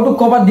how to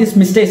cover these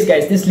mistakes,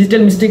 guys. These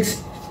little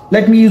mistakes.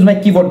 Let me use my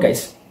keyboard,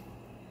 guys.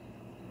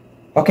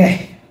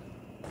 Okay.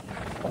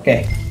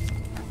 Okay.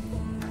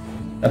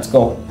 Let's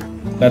go.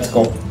 Let's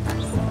go.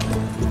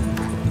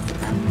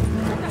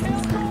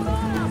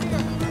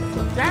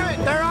 Damn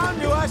it, they're on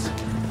to us.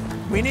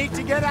 We need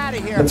to get out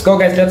of here. Let's go,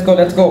 guys. Let's go.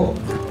 Let's go.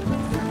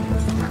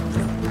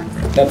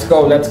 Let's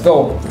go. Let's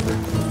go.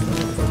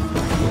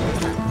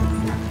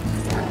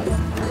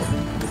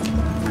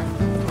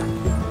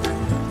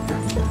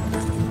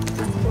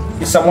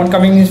 Is someone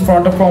coming in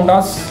front of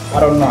us? I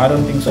don't know. I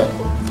don't think so.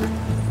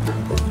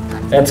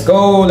 Let's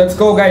go. Let's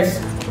go, guys.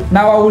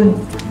 Now I will.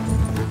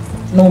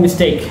 No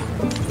mistake.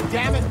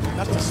 Damn it,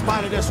 must have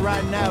spotted us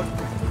riding out.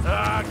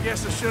 I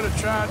guess I should have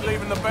tried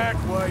leaving the back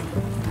way.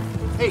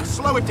 Hey,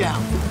 slow it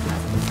down.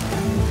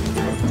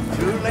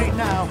 Too late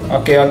now.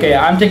 Okay, okay.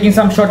 I'm taking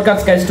some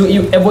shortcuts, guys, to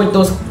avoid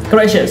those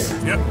crashes.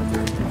 Yep.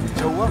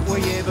 So what were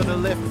you able to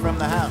lift from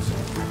the house?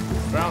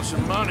 Found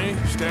some money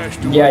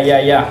stashed away.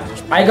 Yeah.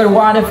 I got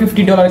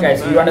 $150,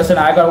 guys. You understand?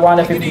 I got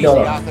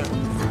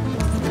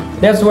 $150.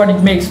 That's what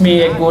it makes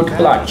me a good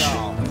clutch.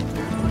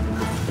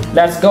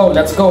 Let's go.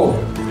 Let's go.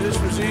 This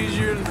was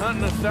easier than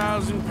hunting a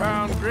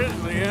 1,000-pound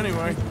grizzly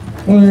anyway.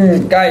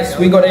 Guys,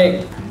 we got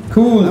a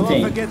cool I won't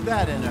thing. forget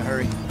that in a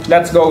hurry.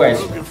 Let's go, guys.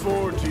 Looking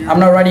forward to your I'm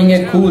not riding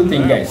a cool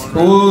thing, guys.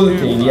 Cool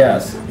thing,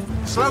 yes.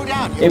 Slow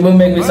down. It will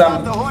make me Put some.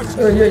 out the horse.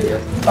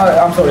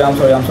 I'm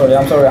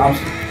sorry.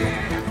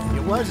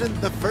 It wasn't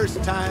the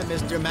first time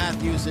Mr.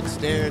 Matthews had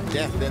stared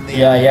death in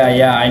the eye.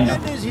 Yeah. I know.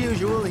 And as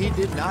usual, he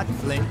did not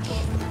flinch.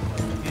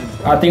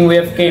 I think we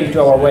have came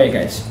to our way,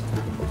 guys.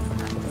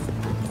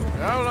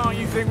 How long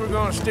you think we're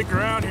gonna stick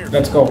around here?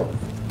 Let's go.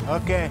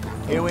 Okay,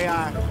 here we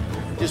are.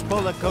 Just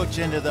pull the coach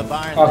into the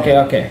barn. Okay,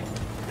 there. okay.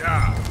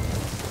 Yeah.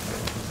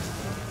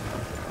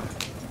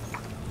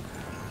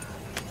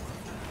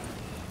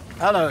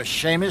 Hello,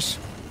 Seamus.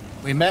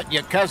 We met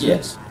your cousins.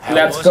 Yes. How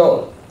Let's was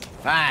go. it?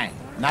 Fine.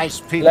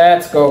 Nice people.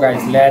 Let's go,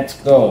 guys. Let's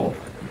go.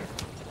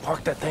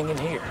 Park that thing in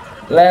here.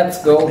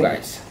 Let's go,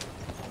 guys.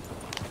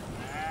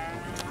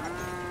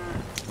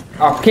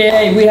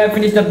 Okay, we have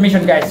finished that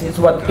mission, guys. It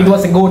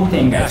was a good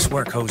thing, guys. Nice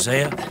work,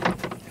 Hosea.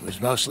 It was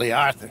mostly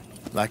Arthur.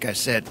 Like I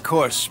said,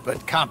 coarse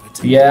but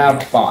competent.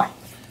 Yeah, bye.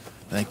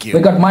 Thank We you.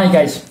 got money,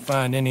 guys.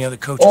 Find any other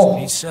coaches Oh. that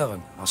need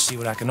selling. I'll see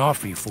what I can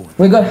offer you for it.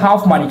 We got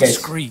half money, guys.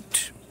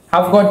 Discreet.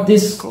 I've got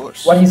this.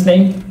 course. What his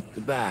name?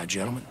 Goodbye,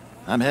 gentlemen.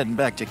 I'm heading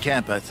back to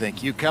camp, I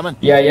think. You coming?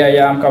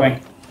 Yeah. I'm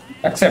coming.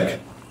 Accept.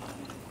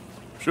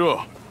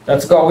 Sure.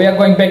 Let's go. We are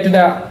going back to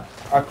the.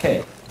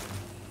 Okay.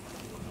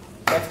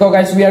 Let's go,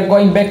 guys. We are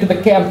going back to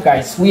the camp,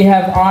 guys. We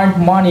have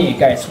earned money,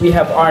 guys. We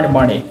have earned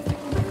money,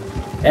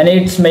 and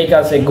it's make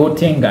us a good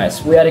thing,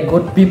 guys. We are a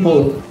good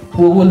people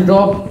who will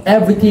rob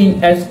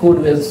everything as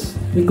good as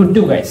we could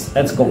do, guys.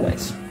 Let's go,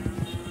 guys.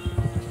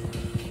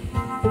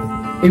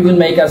 It will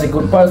make us a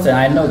good person.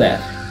 I know that.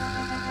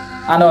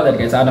 I know that,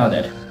 guys. I know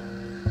that.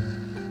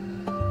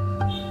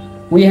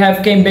 We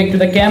have came back to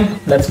the camp.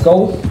 Let's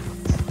go.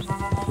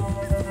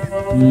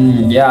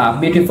 Yeah,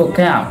 beautiful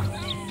camp.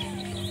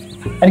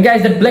 And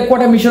guys, the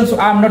Blackwater missions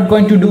I'm not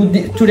going to do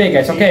today,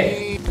 guys.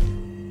 Okay.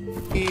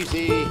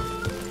 Easy.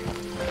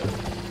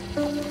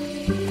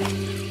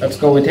 Let's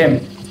go with him.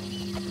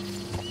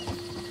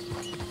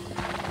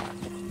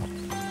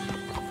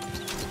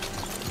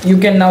 You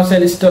can now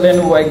sell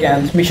stolen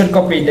wagons. Mission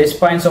copy. The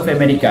Spines of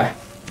America.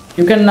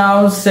 You can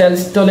now sell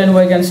stolen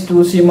wagons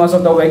to see most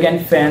of the wagon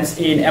fans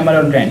in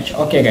Emerald Ranch.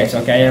 Okay, guys.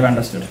 Okay, I have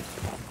understood.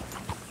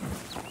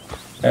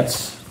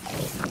 Let's.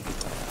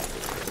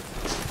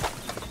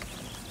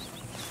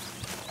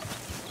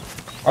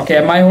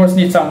 Okay, my horse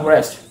needs some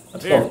rest.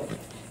 Let's go.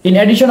 In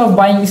addition of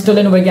buying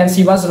stolen wagons,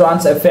 Sivas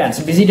runs a fence.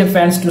 Visit a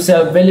fence to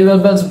sell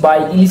valuables,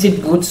 buy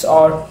illicit goods,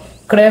 or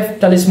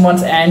craft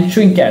talismans and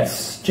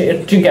trinkets.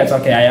 Trinkets.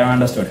 Okay, I have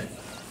understood.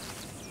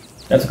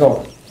 Let's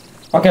go.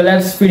 Okay,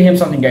 let's feed him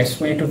something, guys.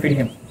 We need to feed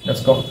him.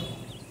 Let's go.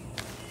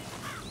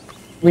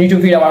 We need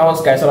to feed our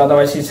horse, guys, or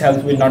otherwise his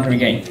health will not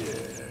regain.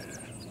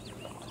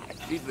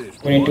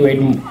 We need to eat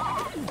more.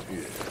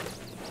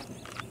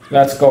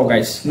 Let's go,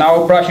 guys.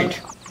 Now brush it.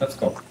 Let's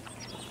go.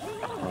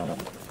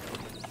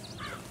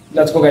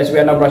 Let's go, guys. We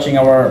are now brushing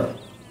our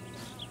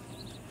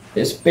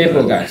this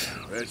paper, guys.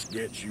 Let's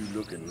get you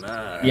looking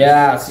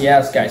nice.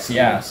 Yes, guys.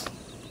 Yes.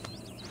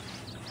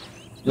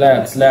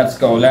 Let's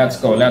go.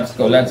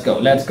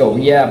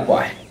 Yeah,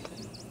 boy.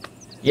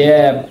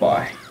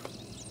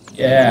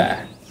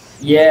 Yeah.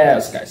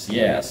 Yes, guys.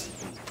 Yes.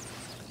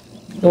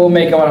 To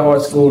make our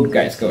horse good,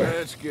 guys. Good.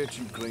 Let's get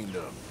you cleaned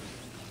up.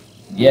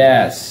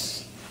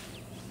 Yes.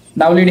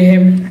 Now lead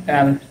him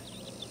and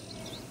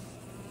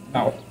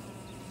now.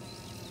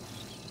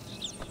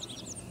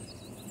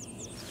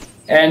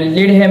 And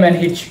lead him and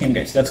hitch him,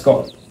 guys. Let's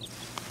go.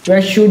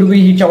 Where should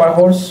we hitch our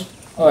horse?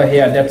 Oh,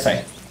 here, that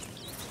side.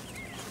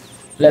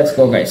 Let's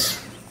go, guys.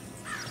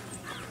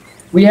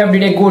 We have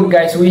did a good,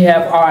 guys. We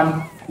have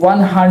earned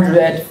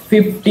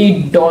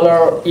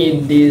 $150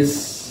 in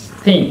this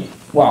thing.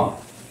 Wow.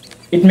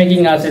 It's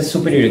making us a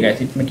superior, guys.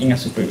 It's making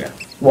us superior.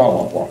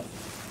 Wow.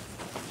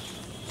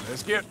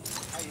 Let's get.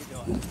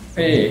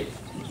 Hey.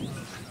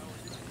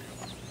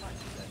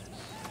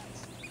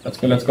 Let's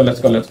go, let's go, let's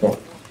go, let's go.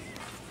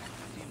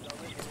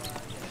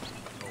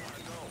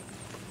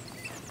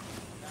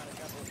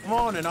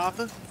 Morning,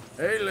 Arthur.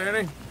 Hey,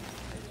 Lenny.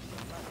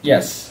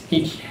 Yes,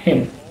 hit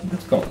him.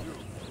 Let's go.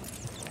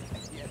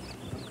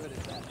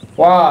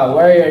 Wow,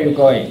 where are you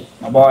going,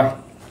 my boy?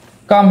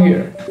 Come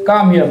here,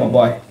 my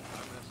boy.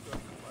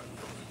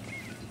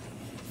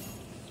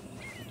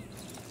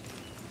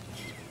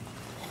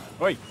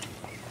 Wait.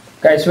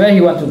 Guys, where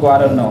he want to go, I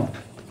don't know.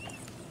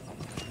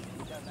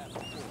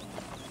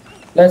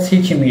 Let's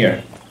hit him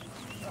here.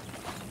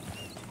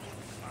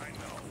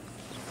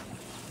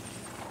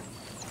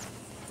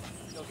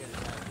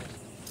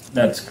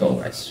 Let's go,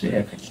 guys. We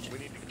have finished.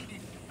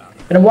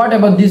 And what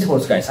about this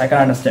horse, guys? I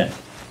can understand.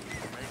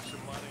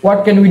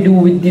 What can we do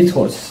with this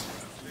horse?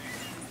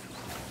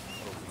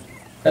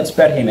 Let's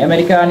pet him.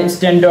 American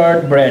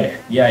standard bred.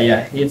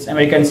 Yeah, it's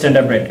American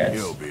standard bred, guys.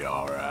 You'll be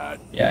all right.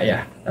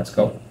 Yeah. Let's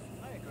go.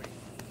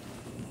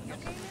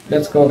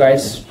 Let's go,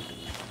 guys.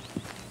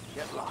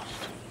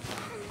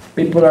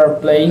 People are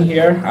playing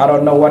here. I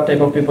don't know what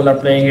type of people are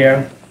playing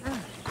here.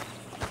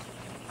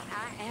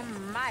 I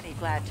am mighty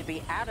glad to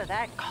be out of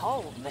that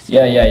cold, Mr.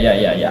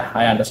 Yeah.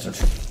 I understood.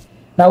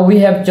 Now we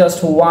have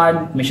just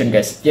one mission,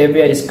 guys.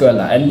 Javier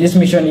Escuela, and this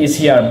mission is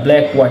here,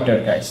 Blackwater,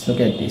 guys. Look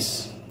at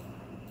this,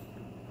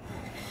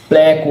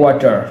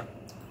 Blackwater.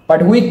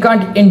 But we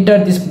can't enter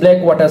this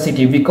Blackwater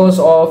city because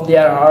of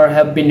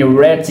have been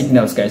red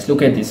signals, guys.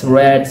 Look at this,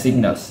 red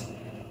signals.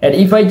 And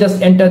if I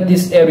just enter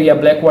this area,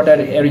 Blackwater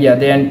area,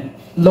 then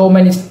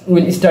Lemoyne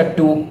will start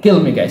to kill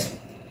me, guys.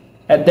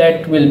 And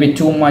that will be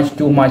too much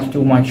bloody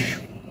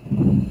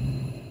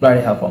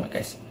hell for me,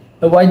 guys.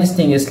 So why this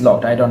thing is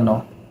locked? I don't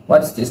know.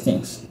 What's these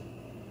things?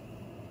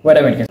 Wait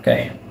a minute.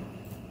 Okay.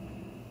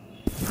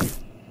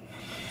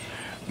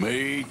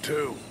 Me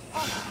too.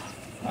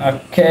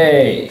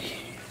 Okay,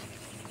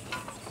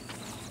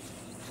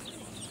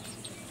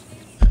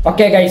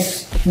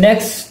 guys.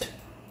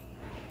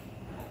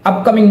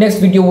 Upcoming next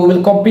video, we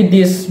will complete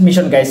this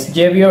mission, guys.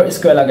 Javier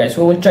Escuela, guys.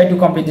 We will try to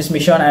complete this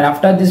mission, and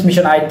after this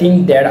mission, I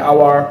think that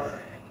our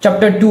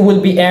chapter 2 will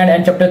be end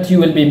and chapter 3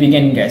 will be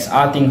begin, guys.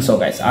 I think so,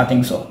 guys. I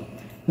think so.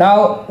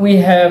 Now we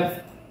have.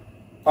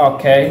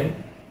 Okay,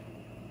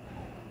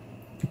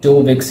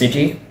 two big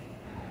city.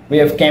 We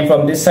have came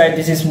from this side.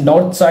 This is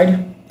north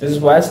side, this is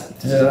west,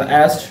 this is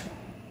east,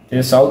 this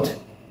is south,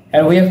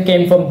 and we have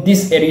came from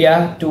this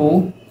area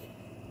to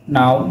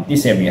now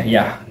this area.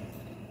 Yeah,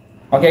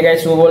 okay,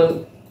 guys, we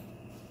will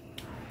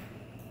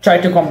try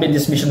to complete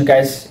this mission,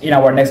 guys, in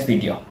our next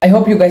video. I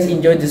hope you guys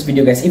enjoyed this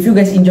video, guys. If you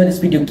guys enjoyed this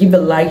video, give a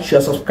like, share,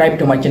 subscribe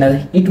to my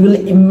channel. It will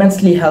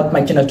immensely help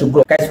my channel to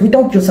grow, guys.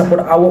 Without your support,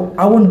 I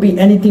won't be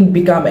anything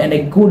become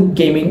a good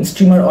gaming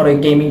streamer or a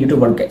gaming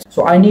YouTuber, guys.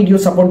 So I need your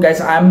support,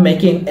 guys. I'm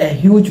making a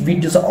huge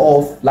videos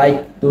of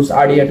like those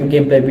Ariyan 2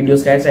 gameplay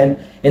videos, guys, and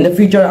in the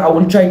future I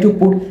will try to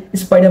put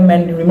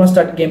Spider-Man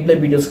remastered gameplay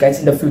videos, guys,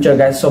 in the future,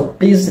 guys. So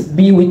please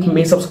be with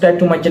me, subscribe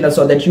to my channel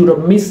so that you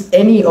don't miss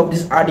any of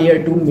these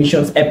Ariyan 2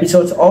 missions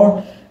episodes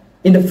or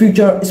in the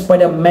future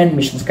Spider-Man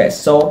missions,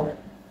 guys. So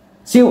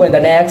see you in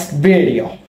the next video.